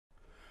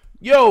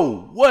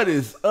Yo, what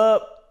is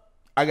up?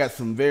 I got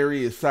some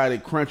very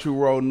exciting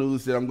Crunchyroll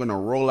news that I'm going to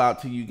roll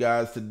out to you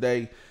guys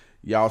today.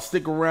 Y'all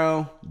stick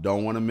around,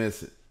 don't want to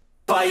miss it.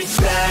 Fight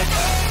back.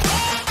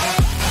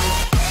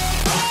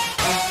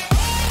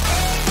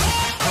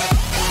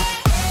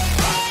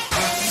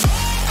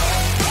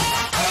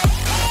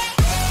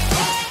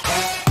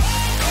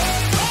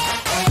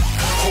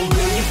 Oh,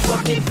 will you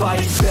fucking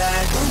fight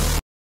back?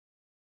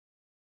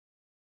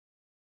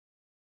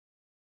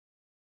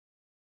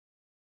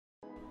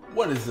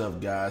 What is up,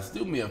 guys?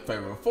 Do me a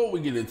favor before we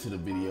get into the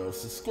video,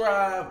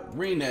 subscribe,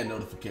 ring that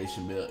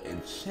notification bell,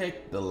 and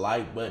check the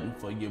like button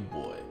for your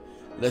boy.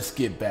 Let's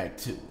get back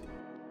to it.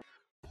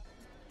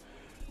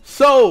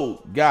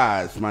 So,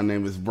 guys, my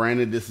name is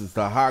Brandon. This is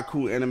the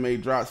Hiku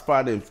Anime Drop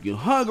Spot. If you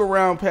hung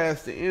around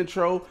past the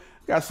intro,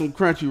 got some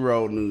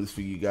Crunchyroll news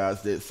for you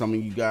guys that some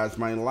of you guys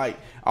might like.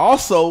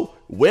 Also,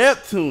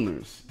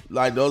 Webtooners,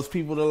 like those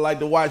people that like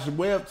to watch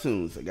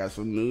Webtoons, I got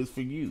some news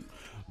for you.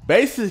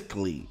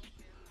 Basically,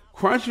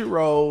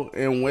 Crunchyroll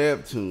and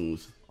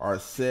Webtoons are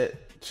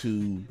set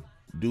to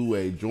do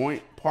a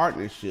joint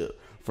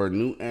partnership for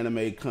new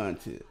anime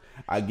content.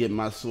 I get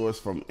my source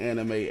from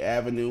Anime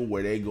Avenue,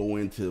 where they go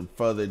into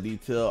further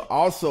detail.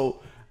 Also,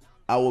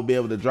 I will be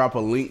able to drop a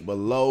link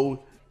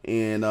below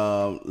and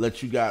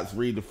let you guys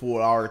read the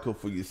full article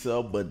for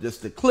yourself. But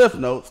just the cliff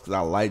notes, because I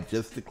like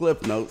just the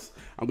cliff notes,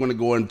 I'm going to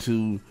go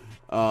into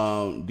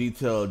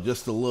detail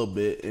just a little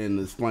bit and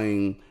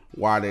explain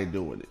why they're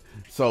doing it.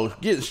 So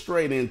getting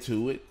straight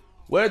into it.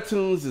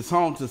 Webtoons is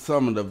home to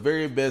some of the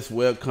very best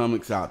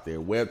webcomics out there.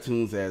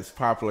 Webtoons as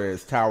popular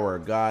as Tower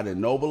of God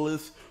and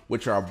Noblesse,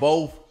 which are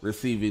both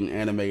receiving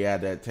anime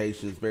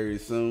adaptations very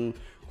soon.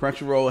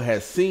 Crunchyroll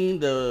has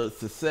seen the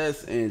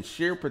success and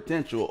sheer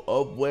potential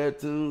of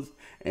Webtoons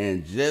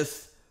and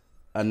just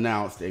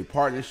announced a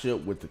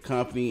partnership with the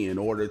company in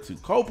order to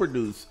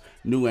co-produce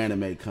new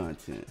anime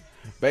content.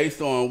 Based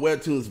on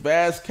Webtoons'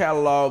 vast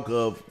catalog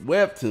of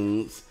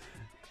Webtoons,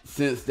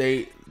 since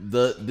this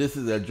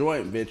is a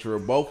joint venture,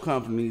 both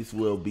companies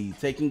will be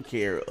taking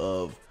care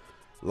of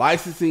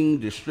licensing,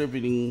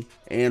 distributing,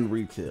 and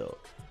retail.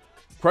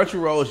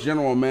 Crunchyroll's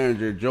general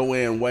manager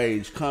Joanne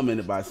Wage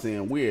commented by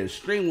saying, "We're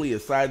extremely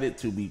excited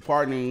to be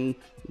partnering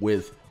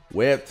with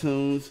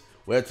Webtoons.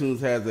 Webtoons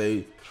has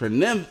a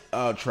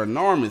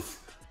tremendous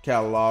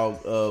catalog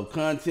of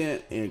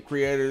content and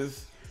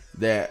creators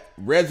that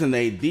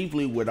resonate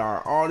deeply with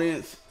our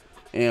audience,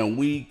 and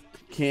we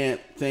can't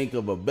think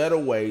of a better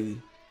way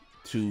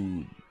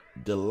to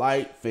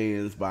delight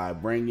fans by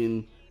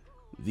bringing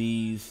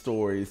these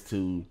stories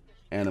to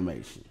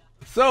animation."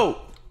 So,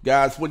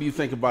 guys, what do you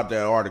think about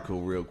that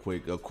article real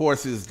quick? Of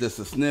course, it's just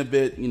a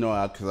snippet, you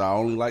know, because I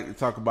only like to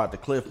talk about the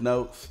cliff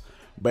notes.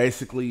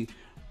 Basically,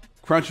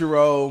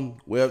 Crunchyroll,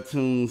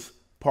 Webtoons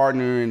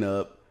partnering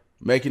up,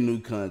 making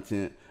new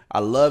content. I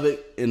love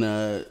it.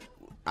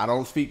 I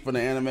don't speak for the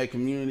anime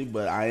community,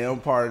 but I am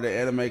part of the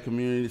anime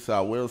community, so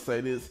I will say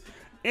this.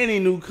 Any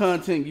new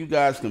content you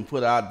guys can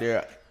put out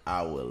there,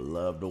 I would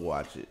love to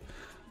watch it.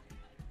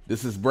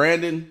 This is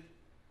Brandon,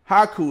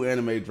 Hiku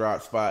Anime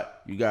Drop Spot.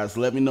 You guys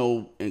let me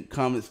know in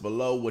comments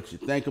below what you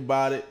think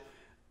about it.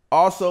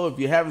 Also, if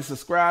you haven't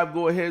subscribed,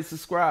 go ahead and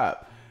subscribe.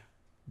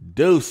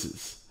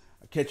 Deuces.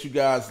 I'll catch you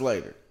guys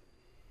later.